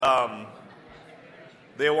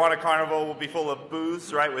The Awana Carnival will be full of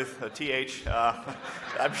booze, right, with a TH.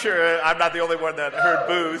 I'm sure I'm not the only one that heard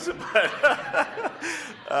booze,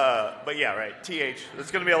 but yeah, right, TH.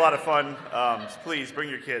 It's going to be a lot of fun. Please bring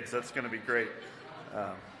your kids. That's going to be great.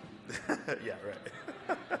 Yeah,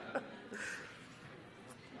 right.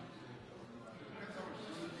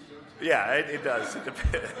 Yeah, it does. It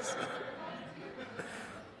depends.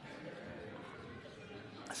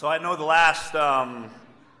 So I know the last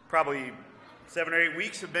probably 7 or 8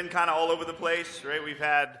 weeks have been kind of all over the place, right? We've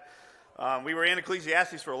had, we were in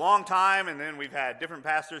Ecclesiastes for a long time, and then we've had different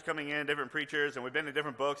pastors coming in, different preachers, and we've been in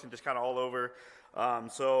different books and just kind of all over.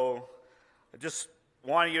 So I just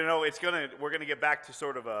want you to know we're gonna get back to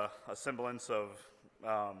sort of a semblance of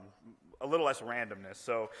a little less randomness.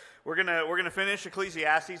 So we're gonna finish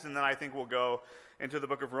Ecclesiastes, and then I think we'll go into the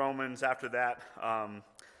book of Romans after that.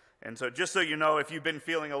 And so just so you know, if you've been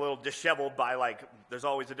feeling a little disheveled by there's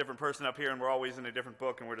always a different person up here and we're always in a different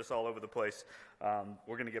book and we're just all over the place,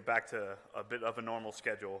 we're going to get back to a bit of a normal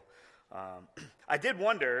schedule. I did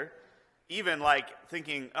wonder, even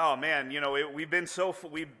thinking, oh man, we've been so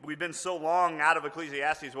long out of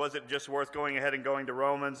Ecclesiastes. Was it just worth going ahead and going to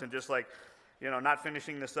Romans and just not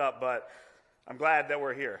finishing this up? But I'm glad that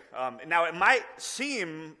we're here. Now it might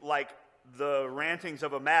seem like the rantings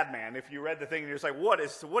of a madman if you read the thing and you're just like, what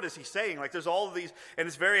is he saying? There's all of these, and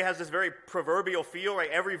has this very proverbial feel, right?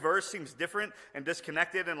 Every verse seems different and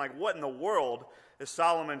disconnected, and what in the world is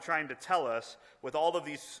Solomon trying to tell us with all of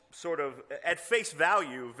these sort of, at face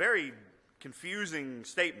value, very confusing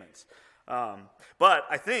statements? But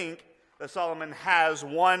I think that Solomon has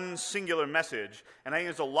one singular message, and I think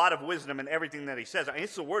there's a lot of wisdom in everything that he says. I mean,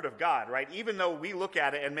 it's the Word of God, right? Even though we look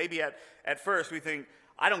at it and maybe at first we think,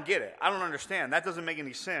 I don't get it. I don't understand. That doesn't make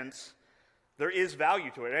any sense. There is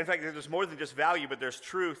value to it. In fact, there's more than just value, but there's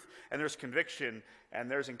truth, and there's conviction,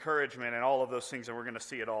 and there's encouragement, and all of those things, and we're going to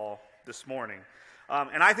see it all this morning.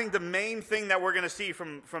 And I think the main thing that we're going to see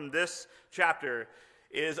from this chapter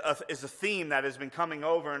is a theme that has been coming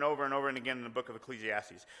over and over and over and again in the book of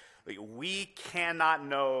Ecclesiastes. We cannot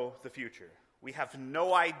know the future. We have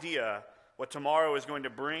no idea what tomorrow is going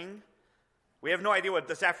to bring. We have no idea what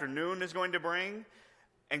this afternoon is going to bring.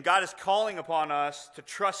 And God is calling upon us to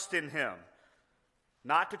trust in Him.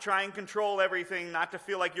 Not to try and control everything, not to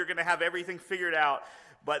feel like you're going to have everything figured out,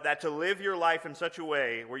 but that to live your life in such a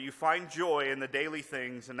way where you find joy in the daily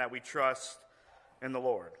things and that we trust in the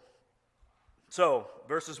Lord. So,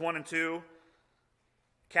 verses 1 and 2,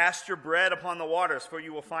 cast your bread upon the waters, for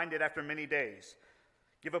you will find it after many days.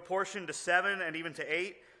 Give a portion to 7 and even to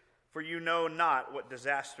 8, for you know not what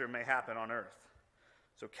disaster may happen on earth.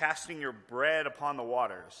 So casting your bread upon the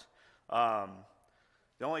waters. The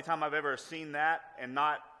only time I've ever seen that and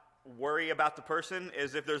not worry about the person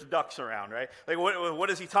is if there's ducks around, right?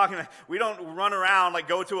 What is he talking about? We don't run around,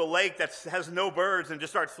 go to a lake that has no birds and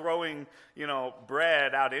just start throwing,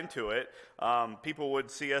 bread out into it. People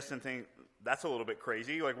would see us and think, that's a little bit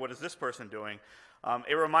crazy. What is this person doing?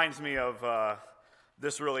 It reminds me of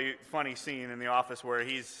this really funny scene in The Office where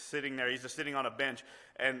he's sitting there, he's just sitting on a bench,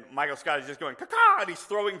 and Michael Scott is just going, caw, and he's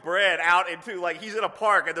throwing bread out into, he's in a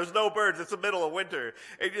park, and there's no birds, it's the middle of winter.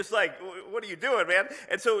 And you're just what are you doing, man?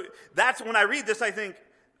 And so that's, when I read this, I think,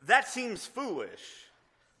 that seems foolish.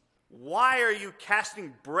 Why are you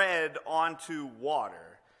casting bread onto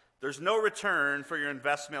water? There's no return for your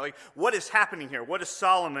investment. What is happening here? What is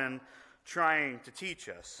Solomon trying to teach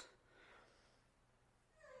us?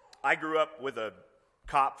 I grew up with a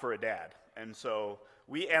cop for a dad, and so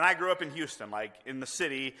I grew up in Houston, in the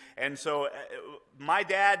city, and so my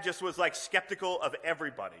dad just was skeptical of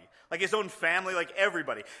everybody, his own family,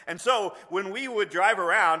 everybody. And so when we would drive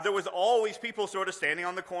around, there was always people sort of standing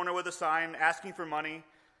on the corner with a sign asking for money,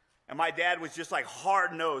 and my dad was just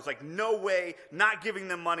hard-nosed, no way, not giving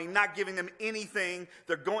them money, not giving them anything.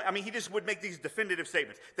 He just would make these definitive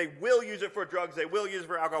statements. They will use it for drugs, they will use it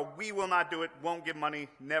for alcohol, we will not do it, won't give money,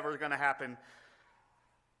 never going to happen.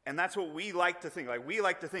 And that's what we like to think. We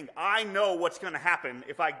like to think, I know what's going to happen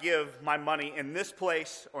if I give my money in this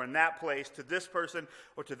place or in that place to this person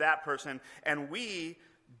or to that person. And we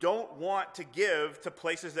don't want to give to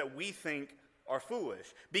places that we think are foolish.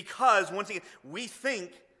 Because, once again, we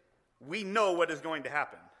think we know what is going to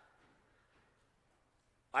happen.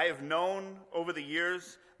 I have known over the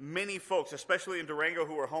years many folks, especially in Durango,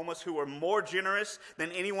 who are homeless, who are more generous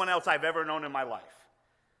than anyone else I've ever known in my life.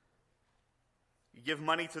 You give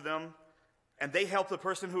money to them, and they help the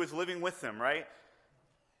person who is living with them, right?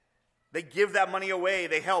 They give that money away,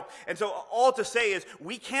 they help. And so all to say is,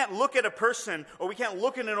 we can't look at a person, or we can't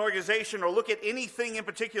look at an organization, or look at anything in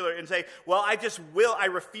particular and say, well, I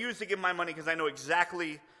refuse to give my money because I know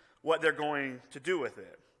exactly what they're going to do with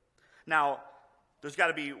it. Now, there's got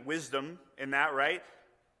to be wisdom in that, right?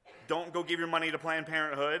 Don't go give your money to Planned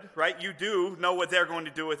Parenthood, right? You do know what they're going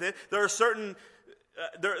to do with it. There are certain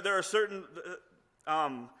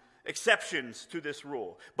exceptions to this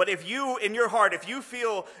rule. But if you, in your heart, if you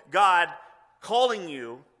feel God calling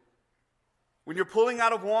you, when you're pulling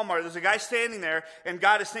out of Walmart, there's a guy standing there, and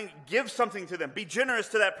God is saying, give something to them. Be generous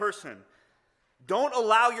to that person. Don't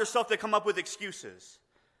allow yourself to come up with excuses.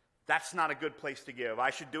 That's not a good place to give.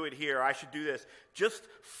 I should do it here. I should do this. Just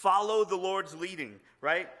follow the Lord's leading,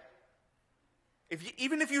 right?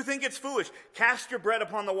 Even if you think it's foolish, cast your bread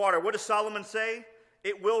upon the water. What does Solomon say?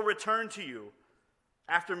 It will return to you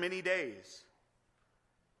after many days.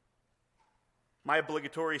 My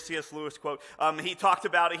obligatory C.S. Lewis quote, he talked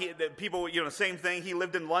about it, people, same thing. He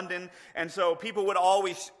lived in London, and so people would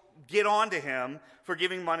always get on to him for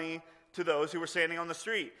giving money to those who were standing on the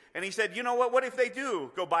street. And he said, you know what if they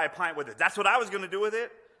do go buy a pint with it? That's what I was going to do with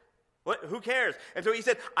it. Who cares? And so he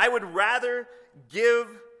said, I would rather give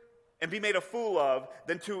and be made a fool of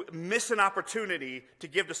than to miss an opportunity to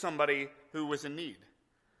give to somebody who was in need.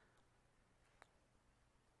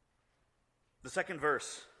 The second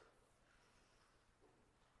verse.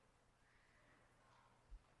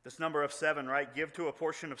 This number of 7, right? Give to a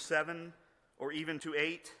portion of 7 or even to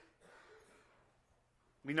 8.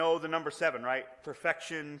 We know the number 7, right?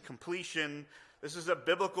 Perfection, completion. This is a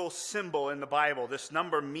biblical symbol in the Bible. This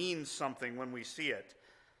number means something when we see it.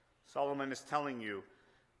 Solomon is telling you,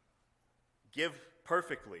 give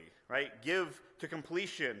perfectly, right? Give to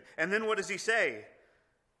completion. And then what does he say?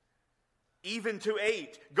 Even to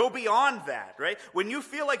 8. Go beyond that, right? When you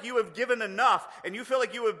feel like you have given enough and you feel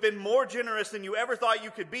like you have been more generous than you ever thought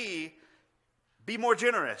you could be more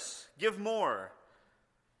generous. Give more.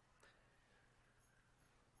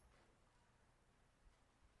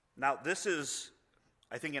 Now, this is,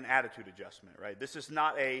 I think, an attitude adjustment, right? This is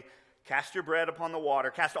not a cast your bread upon the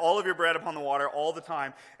water, cast all of your bread upon the water all the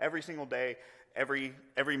time, every single day, every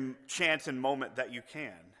chance and moment that you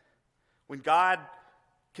can. When God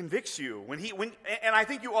convicts you, and I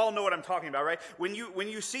think you all know what I'm talking about, right? When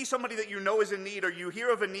you see somebody that you know is in need, or you hear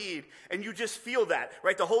of a need, and you just feel that,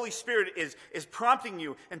 right? The Holy Spirit is prompting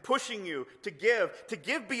you and pushing you to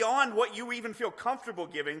give beyond what you even feel comfortable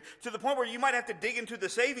giving, to the point where you might have to dig into the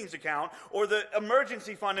savings account or the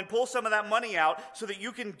emergency fund and pull some of that money out so that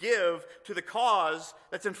you can give to the cause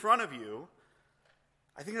that's in front of you.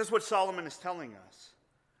 I think that's what Solomon is telling us.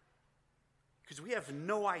 Because we have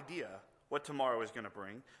no idea what tomorrow is going to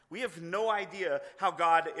bring. We have no idea how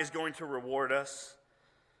God is going to reward us.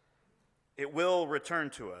 It will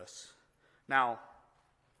return to us. Now,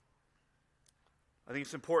 I think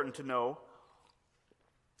it's important to know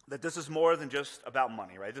that this is more than just about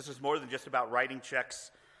money, right? This is more than just about writing checks.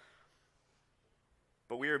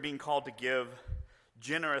 But we are being called to give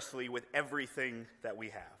generously with everything that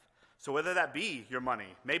we have. So whether that be your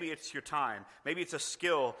money, maybe it's your time, maybe it's a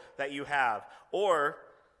skill that you have, or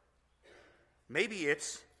maybe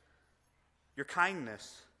it's your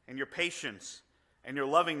kindness and your patience and your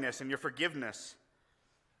lovingness and your forgiveness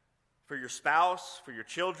for your spouse, for your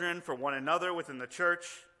children, for one another within the church.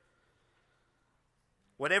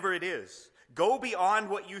 Whatever it is, go beyond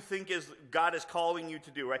what you think God is calling you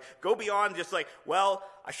to do, right? Go beyond just like, well,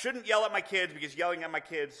 I shouldn't yell at my kids because yelling at my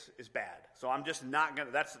kids is bad. So I'm just not going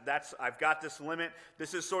to, I've got this limit.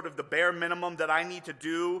 This is sort of the bare minimum that I need to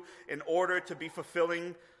do in order to be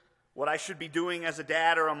fulfilling what I should be doing as a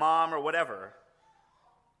dad or a mom or whatever,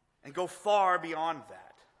 and go far beyond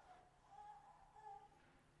that.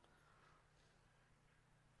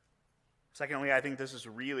 Secondly, I think this is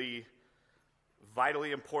really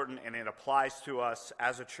vitally important, and it applies to us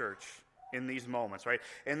as a church in these moments, right?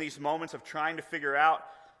 In these moments of trying to figure out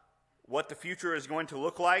what the future is going to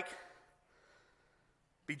look like,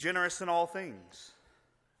 be generous in all things.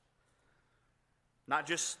 Not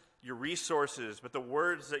just your resources, but the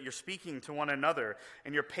words that you're speaking to one another,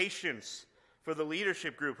 and your patience for the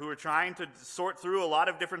leadership group who are trying to sort through a lot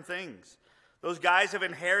of different things. Those guys have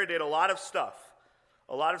inherited a lot of stuff,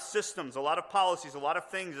 a lot of systems, a lot of policies, a lot of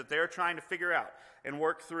things that they're trying to figure out and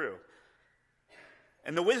work through.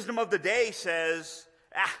 And the wisdom of the day says,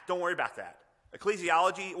 don't worry about that.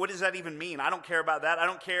 Ecclesiology, what does that even mean? I don't care about that. I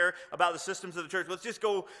don't care about the systems of the church. Let's just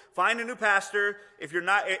go find a new pastor. If you're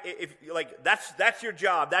not, that's your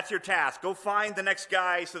job. That's your task. Go find the next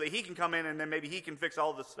guy so that he can come in and then maybe he can fix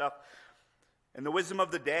all this stuff. And the wisdom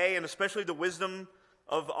of the day, and especially the wisdom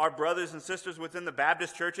of our brothers and sisters within the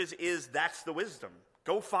Baptist churches, is that's the wisdom.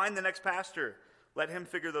 Go find the next pastor. Let him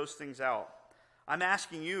figure those things out. I'm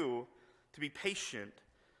asking you to be patient,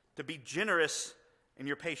 to be generous in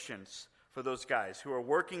your patience for those guys who are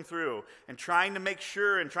working through and trying to make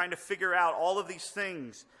sure and trying to figure out all of these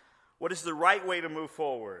things. What is the right way to move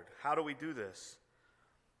forward? How do we do this?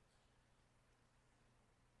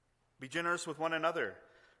 Be generous with one another,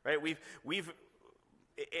 right?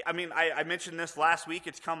 I mentioned this last week.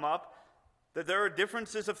 It's come up that there are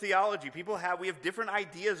differences of theology. We have different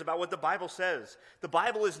ideas about what the Bible says. The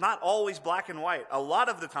Bible is not always black and white. A lot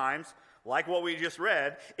of the times, like what we just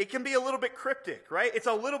read, it can be a little bit cryptic, right? It's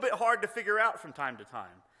a little bit hard to figure out from time to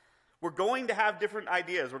time. We're going to have different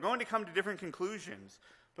ideas. We're going to come to different conclusions.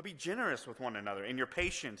 But be generous with one another in your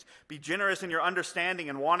patience. Be generous in your understanding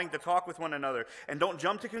and wanting to talk with one another. And don't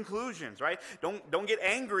jump to conclusions, right? Don't get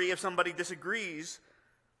angry if somebody disagrees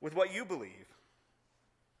with what you believe.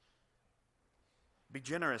 Be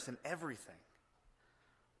generous in everything.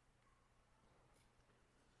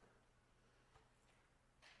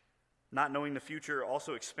 Not knowing the future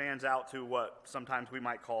also expands out to what sometimes we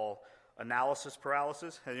might call analysis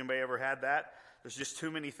paralysis. Has anybody ever had that? There's just too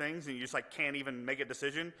many things and you just can't even make a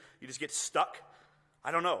decision. You just get stuck.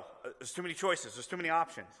 I don't know. There's too many choices. There's too many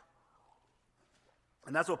options.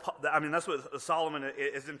 And that's what Solomon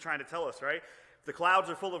isn't trying to tell us, right? If the clouds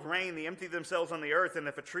are full of rain, they empty themselves on the earth, and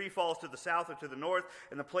if a tree falls to the south or to the north,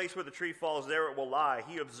 in the place where the tree falls, there it will lie.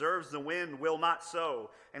 He who observes the wind will not sow,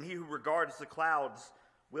 and he who regards the clouds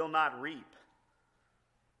will not reap.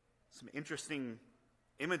 Some interesting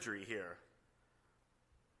imagery here.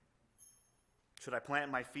 Should I plant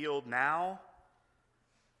my field now?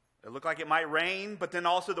 It looked like it might rain, but then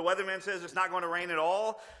also the weatherman says it's not going to rain at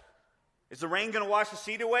all. Is the rain going to wash the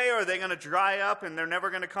seed away, or are they going to dry up and they're never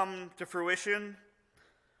going to come to fruition?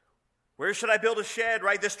 Where should I build a shed,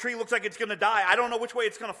 right? This tree looks like it's going to die. I don't know which way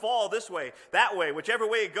it's going to fall, this way, that way. Whichever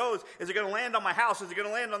way it goes, is it going to land on my house? Is it going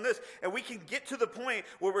to land on this? And we can get to the point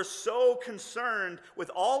where we're so concerned with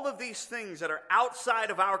all of these things that are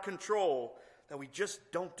outside of our control that we just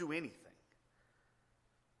don't do anything.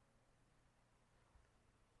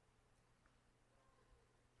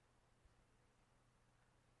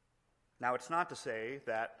 Now, it's not to say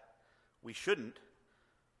that we shouldn't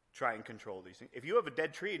try and control these things. If you have a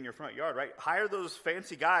dead tree in your front yard, right, hire those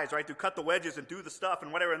fancy guys, right, to cut the wedges and do the stuff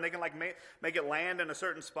and whatever, and they can make it land in a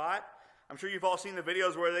certain spot. I'm sure you've all seen the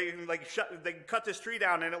videos where they cut this tree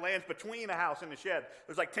down and it lands between a house and a shed.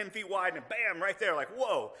 It was 10 feet wide and bam, right there.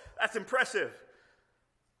 Whoa, that's impressive.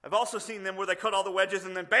 I've also seen them where they cut all the wedges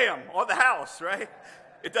and then bam, on the house, right?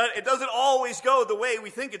 It doesn't always go the way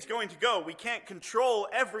we think it's going to go. We can't control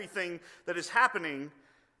everything that is happening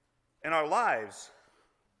in our lives.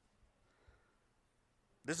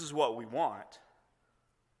 This is what we want.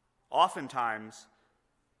 Oftentimes,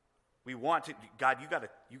 we want to, God,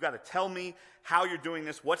 you got to tell me how you're doing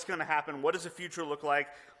this, what's going to happen, what does the future look like?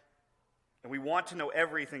 And we want to know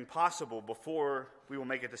everything possible before we will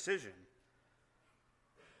make a decision.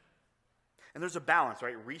 And there's a balance,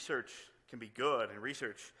 right? Research can be good and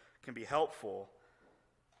research can be helpful.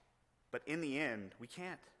 But in the end, we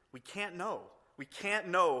can't know. We can't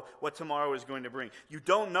know what tomorrow is going to bring. You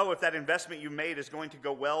don't know if that investment you made is going to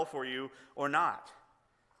go well for you or not.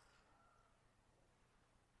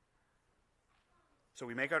 So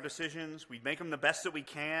we make our decisions. We make them the best that we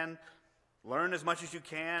can. Learn as much as you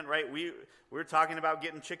can, right? We're talking about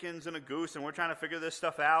getting chickens and a goose, and we're trying to figure this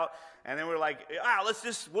stuff out. And then we're like,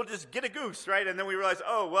 we'll just get a goose, right? And then we realize,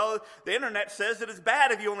 the internet says that it's bad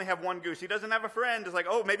if you only have one goose. He doesn't have a friend. It's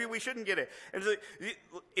maybe we shouldn't get it. And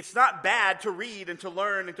it's not bad to read and to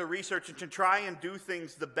learn and to research and to try and do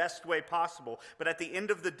things the best way possible. But at the end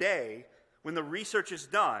of the day, when the research is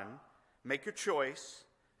done, make your choice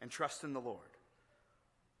and trust in the Lord.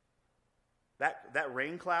 That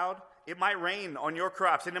rain cloud, it might rain on your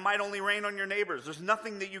crops, and it might only rain on your neighbors. There's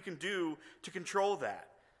nothing that you can do to control that.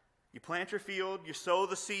 You plant your field, you sow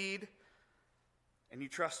the seed, and you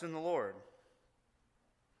trust in the Lord.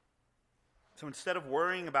 So instead of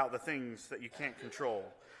worrying about the things that you can't control,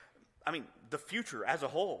 the future as a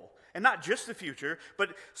whole, and not just the future, but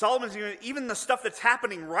Solomon's even the stuff that's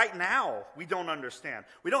happening right now, we don't understand.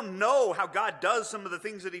 We don't know how God does some of the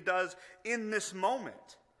things that he does in this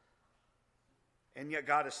moment. And yet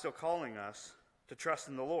God is still calling us to trust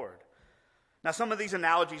in the Lord. Now, some of these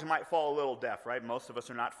analogies might fall a little deaf, right? Most of us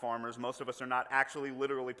are not farmers. Most of us are not actually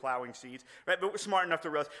literally plowing seeds, right? But we're smart enough to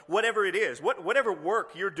realize whatever it is, whatever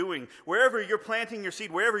work you're doing, wherever you're planting your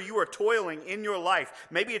seed, wherever you are toiling in your life,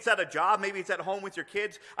 maybe it's at a job, maybe it's at home with your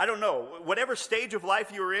kids, I don't know. Whatever stage of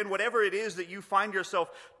life you're in, whatever it is that you find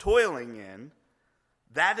yourself toiling in,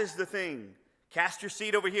 that is the thing. Cast your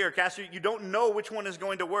seed over here. You don't know which one is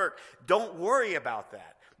going to work. Don't worry about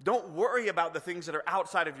that. Don't worry about the things that are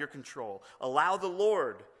outside of your control. Allow the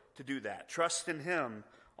Lord to do that. Trust in him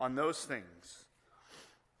on those things.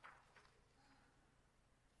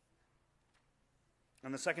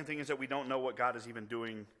 And the second thing is that we don't know what God is even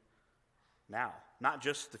doing now. Not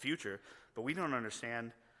just the future, but we don't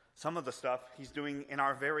understand some of the stuff he's doing in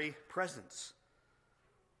our very presence.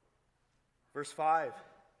 Verse 5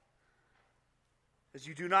 says,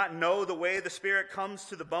 "You do not know the way the Spirit comes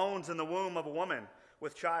to the bones in the womb of a woman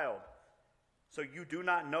with child. So you do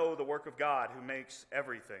not know the work of God who makes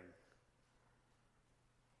everything."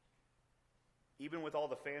 Even with all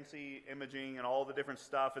the fancy imaging and all the different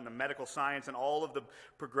stuff and the medical science and all of the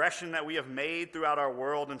progression that we have made throughout our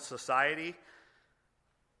world and society,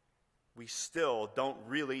 we still don't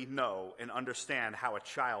really know and understand how a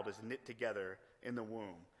child is knit together in the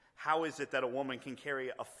womb. How is it that a woman can carry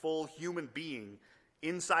a full human being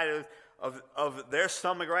inside of their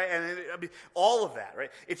stomach, right? And all of that,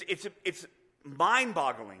 right? It's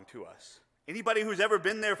mind-boggling to us. Anybody who's ever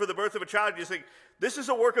been there for the birth of a child, you just think, this is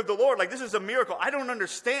a work of the Lord. Like, this is a miracle. I don't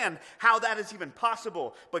understand how that is even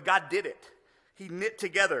possible, but God did it. He knit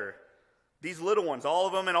together these little ones, all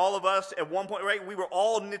of them and all of us at one point, right? We were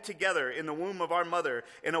all knit together in the womb of our mother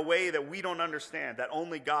in a way that we don't understand, that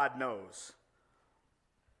only God knows.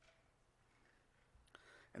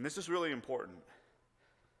 And this is really important.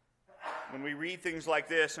 When we read things like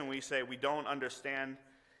this and we say we don't understand,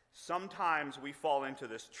 sometimes we fall into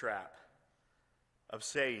this trap of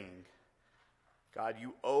saying, God,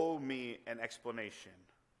 you owe me an explanation.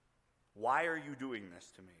 Why are you doing this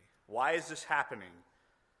to me? Why is this happening?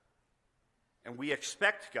 And we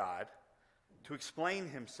expect God to explain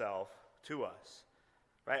himself to us.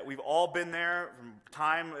 Right? We've all been there from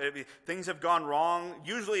time. Things have gone wrong.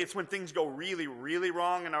 Usually it's when things go really, really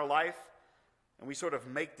wrong in our life. And we sort of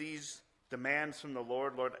make these demands from the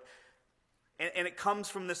Lord. Lord, and it comes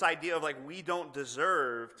from this idea of like, we don't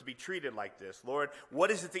deserve to be treated like this. Lord,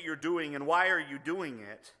 what is it that you're doing and why are you doing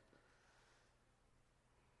it?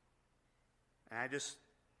 And I just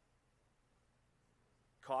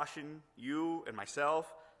caution you and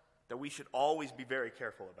myself that we should always be very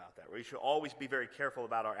careful about that. We should always be very careful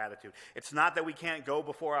about our attitude. It's not that we can't go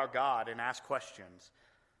before our God and ask questions,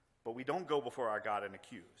 but we don't go before our God and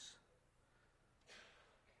accuse.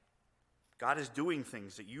 God is doing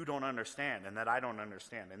things that you don't understand and that I don't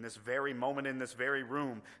understand. In this very moment, in this very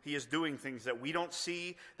room, he is doing things that we don't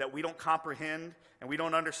see, that we don't comprehend, and we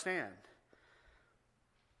don't understand.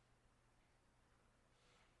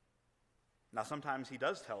 Now, sometimes he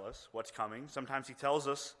does tell us what's coming. Sometimes he tells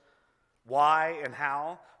us why and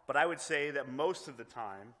how. But I would say that most of the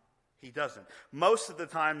time, he doesn't. Most of the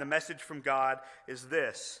time, the message from God is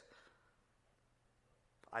this: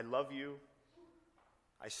 I love you.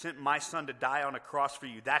 I sent my son to die on a cross for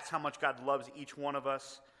you. That's how much God loves each one of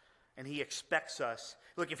us. And he expects us.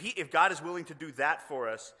 Look, if God is willing to do that for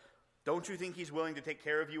us, don't you think he's willing to take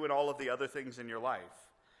care of you and all of the other things in your life?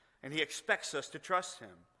 And he expects us to trust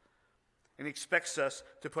him. And he expects us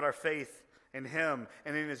to put our faith in him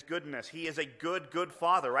and in his goodness. He is a good, good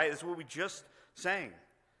father, right? That's what we just sang.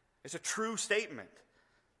 It's a true statement.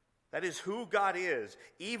 That is who God is,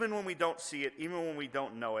 even when we don't see it, even when we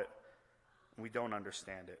don't know it, and we don't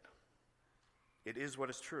understand it. It is what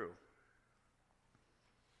is true.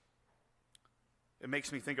 It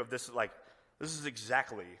makes me think of this like, this is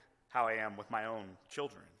exactly how I am with my own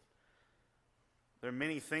children. There are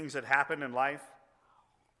many things that happen in life.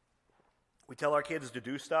 We tell our kids to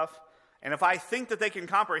do stuff, and if I think that they can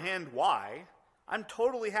comprehend why, I'm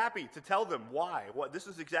totally happy to tell them why. This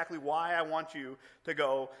is exactly why I want you to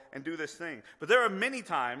go and do this thing. But there are many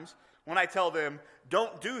times when I tell them,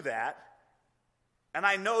 don't do that, and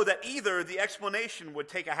I know that either the explanation would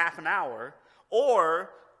take a half an hour, or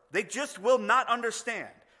they just will not understand.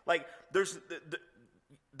 Like,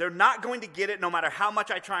 they're not going to get it no matter how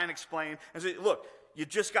much I try and explain. And say, look, you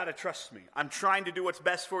just got to trust me. I'm trying to do what's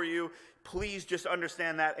best for you. Please just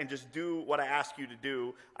understand that and just do what I ask you to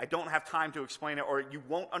do. I don't have time to explain it, or you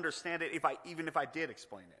won't understand it even if I did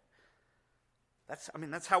explain it.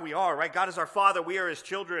 That's how we are, right? God is our Father. We are his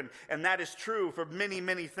children, and that is true for many,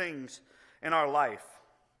 many things in our life.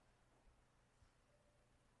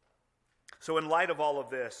 So in light of all of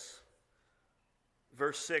this,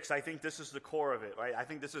 verse 6, I think this is the core of it, right? I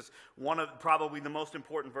think this is one of probably the most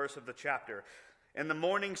important verse of the chapter. In the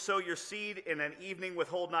morning sow your seed, in an evening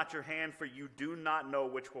withhold not your hand, for you do not know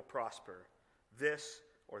which will prosper, this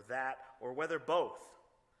or that, or whether both.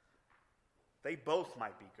 They both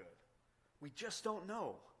might be good. We just don't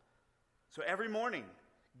know. So every morning,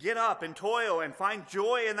 get up and toil and find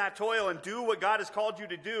joy in that toil and do what God has called you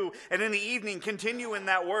to do. And in the evening, continue in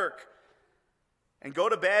that work. And go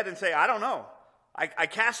to bed and say, I don't know. I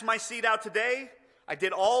cast my seed out today.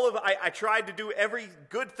 I tried to do every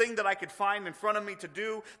good thing that I could find in front of me to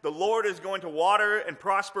do. The Lord is going to water and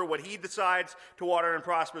prosper what he decides to water and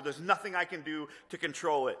prosper. There's nothing I can do to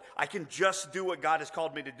control it. I can just do what God has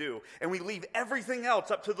called me to do. And we leave everything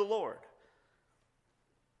else up to the Lord.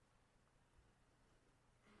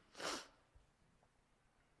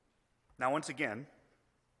 Now, once again,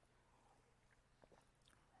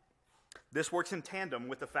 this works in tandem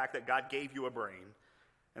with the fact that God gave you a brain,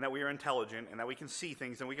 and that we are intelligent, and that we can see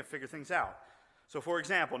things, and we can figure things out. So, for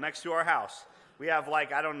example, next to our house, we have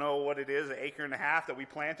I don't know what it is, 1.5 acres that we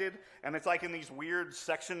planted, and it's in these weird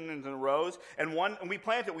sections and rows, and we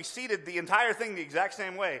planted, we seeded the entire thing the exact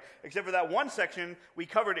same way, except for that one section, we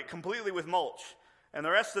covered it completely with mulch, and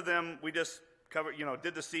the rest of them, we just covered,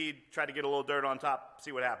 did the seed, tried to get a little dirt on top,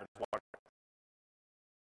 see what happens.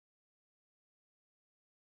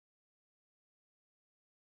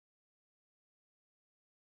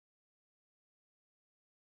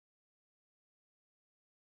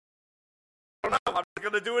 I'm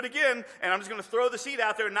going to do it again, and I'm just going to throw the seed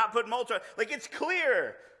out there and not put mulch on. It's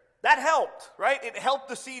clear. That helped, right? It helped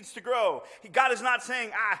the seeds to grow. God is not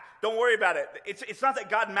saying, don't worry about it. It's not that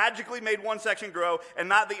God magically made one section grow and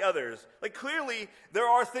not the others. Clearly, there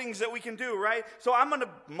are things that we can do, right? So I'm going to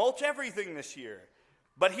mulch everything this year.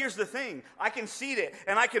 But here's the thing. I can seed it,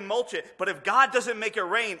 and I can mulch it, but if God doesn't make it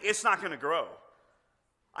rain, it's not going to grow.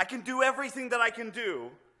 I can do everything that I can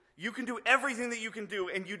do. You can do everything that you can do,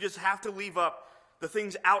 and you just have to leave up the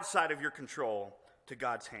things outside of your control to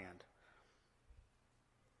God's hand.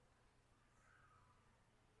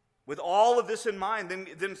 With all of this in mind,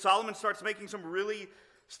 then Solomon starts making some really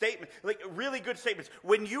good statements.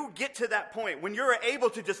 When you get to that point, when you're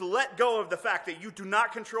able to just let go of the fact that you do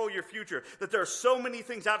not control your future, that there are so many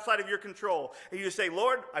things outside of your control, and you just say,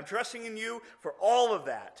 Lord, I'm trusting in you for all of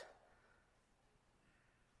that.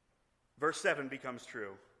 Verse 7 becomes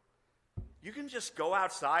true. You can just go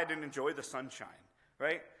outside and enjoy the sunshine,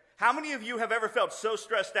 right? How many of you have ever felt so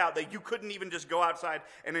stressed out that you couldn't even just go outside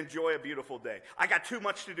and enjoy a beautiful day? I got too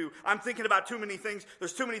much to do. I'm thinking about too many things.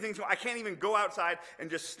 There's too many things. I can't even go outside and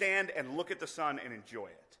just stand and look at the sun and enjoy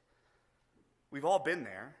it. We've all been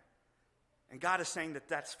there. And God is saying that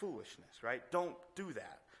that's foolishness, right? Don't do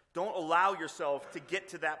that. Don't allow yourself to get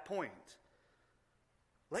to that point.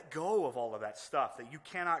 Let go of all of that stuff that you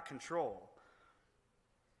cannot control.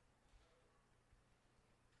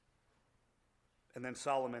 And then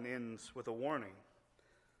Solomon ends with a warning.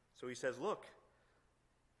 So he says, look,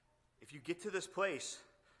 if you get to this place,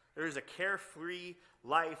 there is a carefree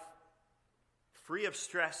life, free of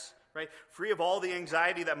stress, right? Free of all the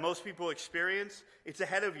anxiety that most people experience. It's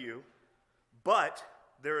ahead of you, but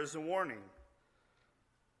there is a warning.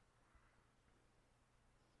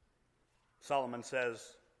 Solomon says,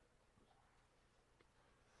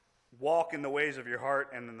 walk in the ways of your heart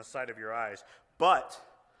and in the sight of your eyes, but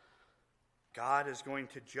God is going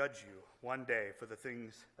to judge you one day for the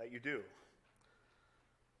things that you do.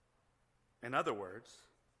 In other words,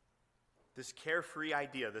 this carefree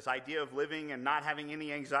idea, this idea of living and not having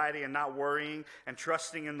any anxiety and not worrying and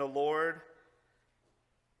trusting in the Lord,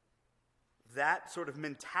 that sort of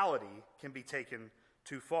mentality can be taken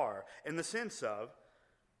too far. In the sense of,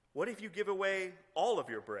 what if you give away all of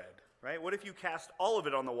your bread, right? What if you cast all of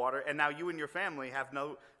it on the water and now you and your family have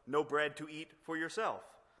no bread to eat for yourself?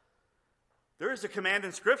 There is a command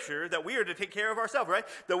in Scripture that we are to take care of ourselves, right?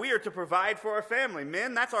 That we are to provide for our family.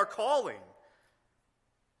 Men, that's our calling.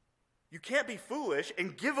 You can't be foolish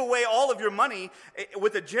and give away all of your money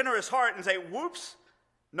with a generous heart and say, whoops,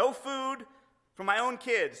 no food for my own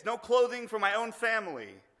kids, no clothing for my own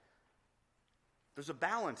family. There's a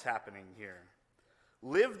balance happening here.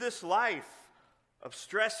 Live this life of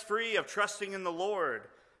stress-free, of trusting in the Lord,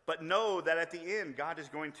 but know that at the end, God is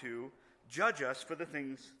going to judge us for the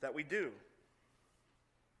things that we do.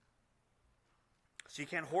 So you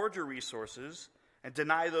can't hoard your resources and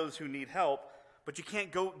deny those who need help, but you can't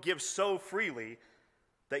go give so freely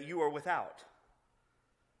that you are without.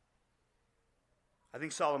 I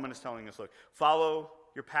think Solomon is telling us, look, follow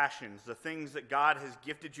your passions, the things that God has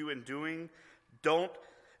gifted you in doing. Don't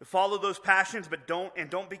follow those passions, but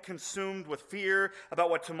don't be consumed with fear about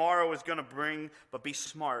what tomorrow is going to bring, but be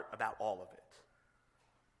smart about all of it.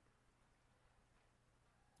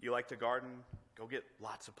 You like to garden? Go get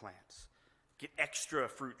lots of plants. Get extra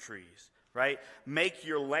fruit trees, right? Make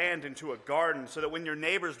your land into a garden so that when your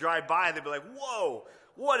neighbors drive by, they'll be like, whoa,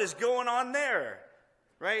 what is going on there,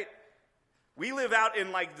 right? We live out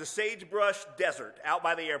in the sagebrush desert out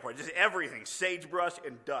by the airport. Just everything, sagebrush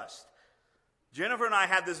and dust. Jennifer and I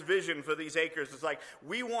had this vision for these acres. It's like,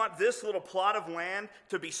 we want this little plot of land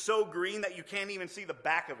to be so green that you can't even see the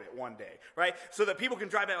back of it one day, right? So that people can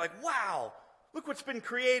drive by like, wow, look what's been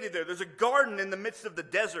created there. There's a garden in the midst of the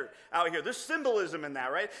desert out here. There's symbolism in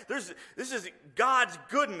that, right? This is God's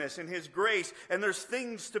goodness and his grace, and there's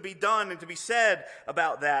things to be done and to be said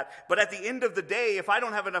about that. But at the end of the day, if I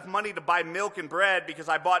don't have enough money to buy milk and bread because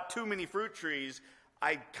I bought too many fruit trees,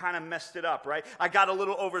 I kind of messed it up, right? I got a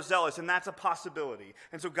little overzealous, and that's a possibility.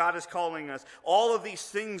 And so God is calling us, all of these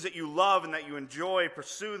things that you love and that you enjoy,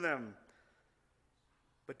 pursue them.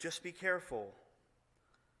 But just be careful.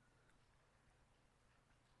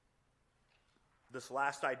 This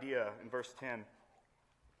last idea in verse 10.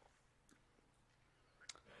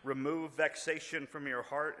 Remove vexation from your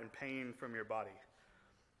heart and pain from your body.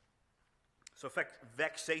 So in fact,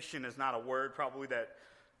 vexation is not a word probably that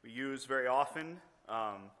we use very often.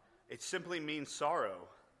 It simply means sorrow.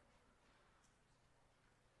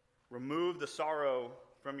 Remove the sorrow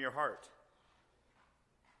from your heart.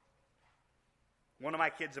 One of my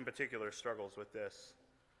kids in particular struggles with this.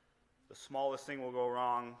 The smallest thing will go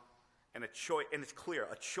wrong, and it's clear,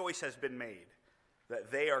 a choice has been made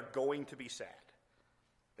that they are going to be sad.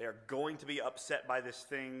 They are going to be upset by this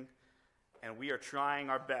thing, and we are trying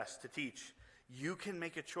our best to teach. You can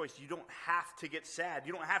make a choice. You don't have to get sad.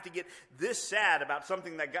 You don't have to get this sad about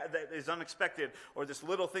something that is unexpected or this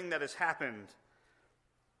little thing that has happened.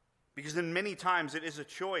 Because then many times it is a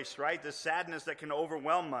choice, right? The sadness that can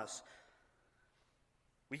overwhelm us.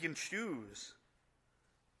 We can choose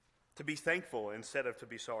to be thankful instead of to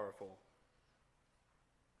be sorrowful.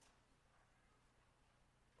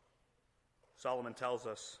 Solomon tells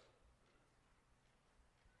us,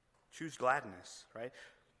 choose gladness, right?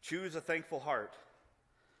 Choose a thankful heart.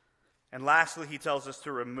 And lastly, he tells us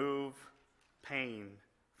to remove pain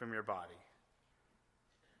from your body.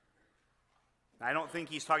 Now, I don't think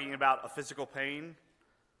he's talking about a physical pain,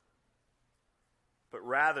 but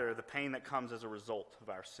rather the pain that comes as a result of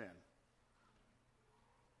our sin.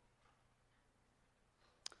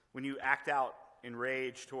 When you act out in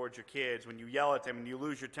rage towards your kids, when you yell at them and you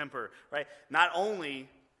lose your temper, right? Not only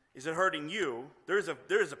is it hurting you, there's a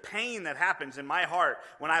pain that happens in my heart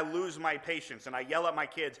when I lose my patience and I yell at my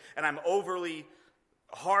kids and I'm overly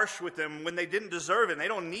harsh with them when they didn't deserve it and they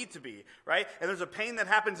don't need to be, right? And there's a pain that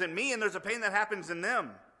happens in me and there's a pain that happens in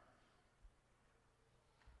them.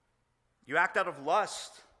 You act out of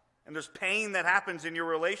lust, and there's pain that happens in your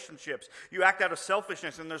relationships. You act out of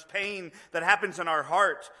selfishness, and there's pain that happens in our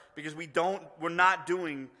heart because we're not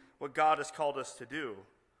doing what God has called us to do.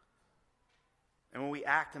 And when we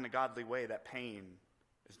act in a godly way, that pain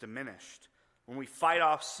is diminished. When we fight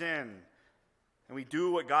off sin and we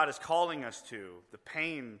do what God is calling us to, the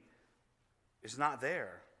pain is not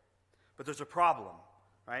there. But there's a problem,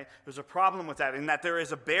 right? There's a problem with that, in that there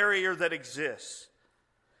is a barrier that exists.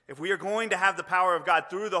 If we are going to have the power of God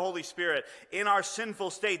through the Holy Spirit in our sinful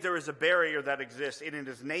state, there is a barrier that exists, and it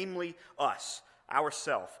is namely us,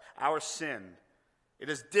 ourself, our sin. It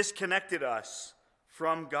has disconnected us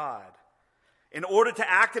from God. In order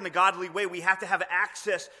to act in a godly way, we have to have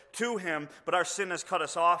access to Him, but our sin has cut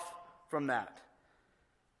us off from that.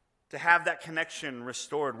 To have that connection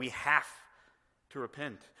restored, we have to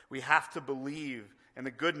repent. We have to believe in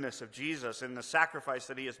the goodness of Jesus and the sacrifice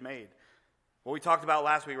that He has made. What we talked about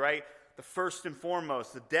last week, right? The first and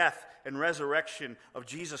foremost, the death and resurrection of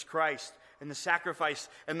Jesus Christ and the sacrifice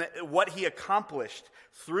and what He accomplished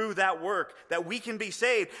through that work, that we can be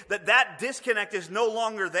saved, that disconnect is no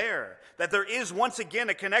longer there, that there is once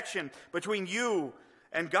again a connection between you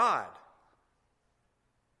and God.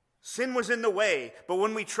 Sin was in the way, but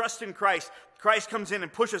when we trust in Christ, Christ comes in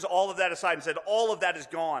and pushes all of that aside and said, all of that is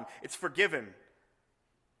gone. It's forgiven.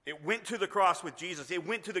 It went to the cross with Jesus. It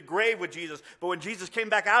went to the grave with Jesus. But when Jesus came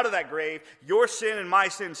back out of that grave, your sin and my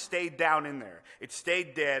sin stayed down in there. It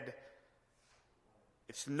stayed dead.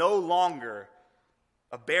 It's no longer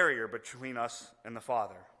a barrier between us and the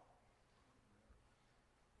Father.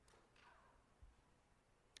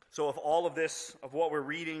 So if all of this, of what we're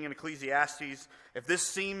reading in Ecclesiastes, if this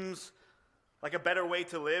seems like a better way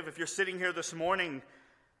to live, if you're sitting here this morning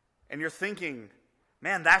and you're thinking,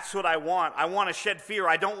 man, that's what I want. I want to shed fear.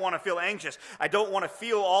 I don't want to feel anxious. I don't want to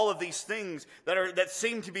feel all of these things that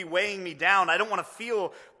seem to be weighing me down. I don't want to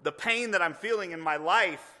feel the pain that I'm feeling in my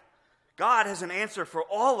life. God has an answer for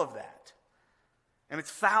all of that. And it's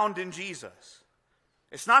found in Jesus.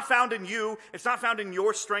 It's not found in you. It's not found in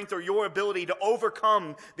your strength or your ability to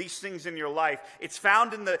overcome these things in your life. It's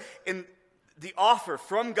found in the offer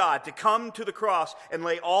from God to come to the cross and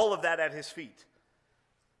lay all of that at His feet.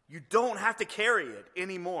 You don't have to carry it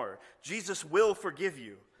anymore. Jesus will forgive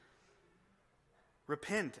you.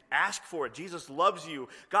 Repent. Ask for it. Jesus loves you.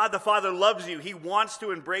 God the Father loves you. He wants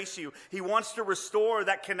to embrace you. He wants to restore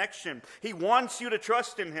that connection. He wants you to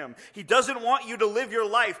trust in him. He doesn't want you to live your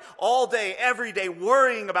life all day, every day,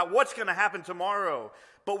 worrying about what's going to happen tomorrow.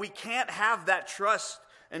 But we can't have that trust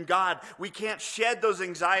in God. We can't shed those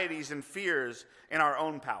anxieties and fears in our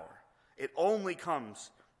own power. It only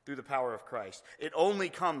comes through the power of Christ. It only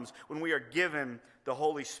comes when we are given the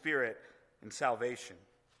Holy Spirit in salvation.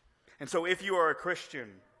 And so if you are a Christian,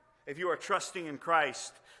 if you are trusting in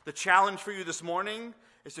Christ, the challenge for you this morning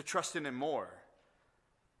is to trust in him more.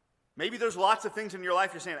 Maybe there's lots of things in your life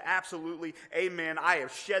you're saying, absolutely, amen, I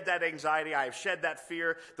have shed that anxiety, I have shed that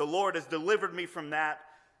fear, the Lord has delivered me from that.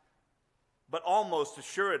 But almost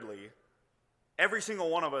assuredly, every single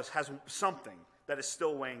one of us has something that is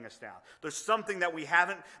still weighing us down. There's something that we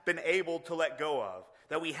haven't been able to let go of,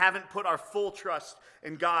 that we haven't put our full trust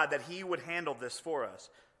in God, that he would handle this for us.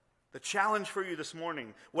 The challenge for you this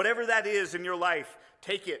morning, whatever that is in your life,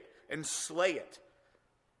 take it and slay it.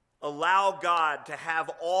 Allow God to have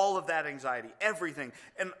all of that anxiety, everything.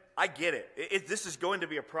 And I get it. This is going to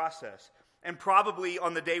be a process. And probably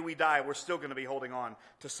on the day we die, we're still going to be holding on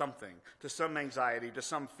to something, to some anxiety, to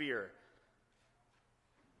some fear.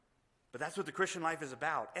 But that's what the Christian life is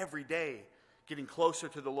about. Every day, getting closer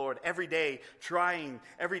to the Lord. Every day, trying.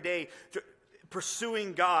 Every day,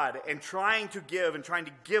 pursuing God and trying to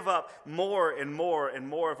give up more and more and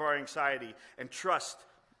more of our anxiety and trust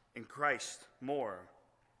in Christ more.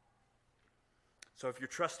 So if you're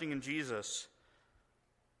trusting in Jesus,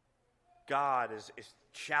 God is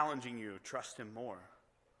challenging you, trust him more.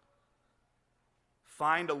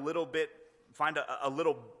 Find a little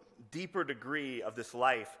deeper degree of this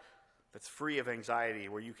life that's free of anxiety,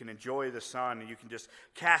 where you can enjoy the sun and you can just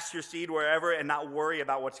cast your seed wherever and not worry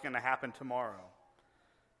about what's going to happen tomorrow.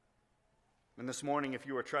 And this morning, if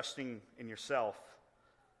you are trusting in yourself,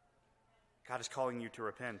 God is calling you to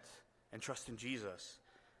repent and trust in Jesus.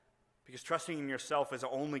 Because trusting in yourself is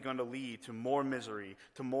only going to lead to more misery,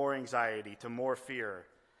 to more anxiety, to more fear.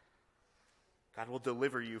 God will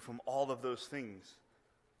deliver you from all of those things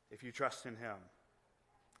if you trust in him.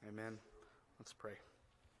 Amen. Let's pray.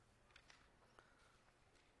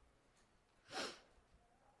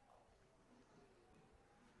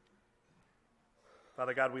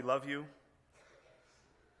 Father God, we love you.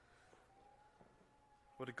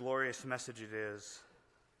 What a glorious message it is,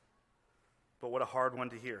 but what a hard one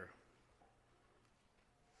to hear.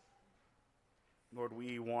 Lord,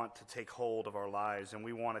 we want to take hold of our lives, and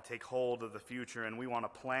we want to take hold of the future, and we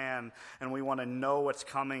want to plan, and we want to know what's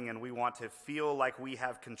coming, and we want to feel like we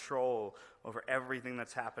have control over everything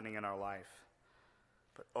that's happening in our life.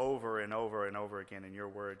 But over and over and over again in your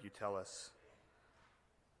word, you tell us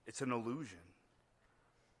it's an illusion.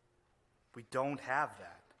 We don't have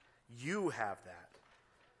that. You have that.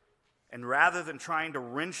 And rather than trying to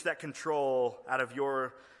wrench that control out of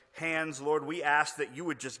your hands, Lord, we ask that you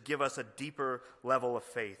would just give us a deeper level of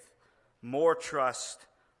faith, more trust,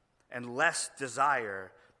 and less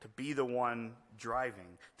desire to be the one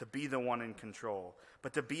driving, to be the one in control,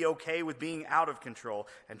 but to be okay with being out of control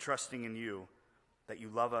and trusting in you, that you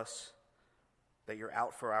love us, that you're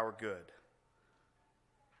out for our good.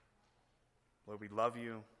 Lord, we love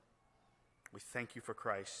you. We thank you for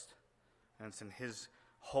Christ. And it's in his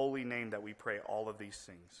holy name that we pray all of these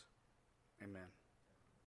things. Amen.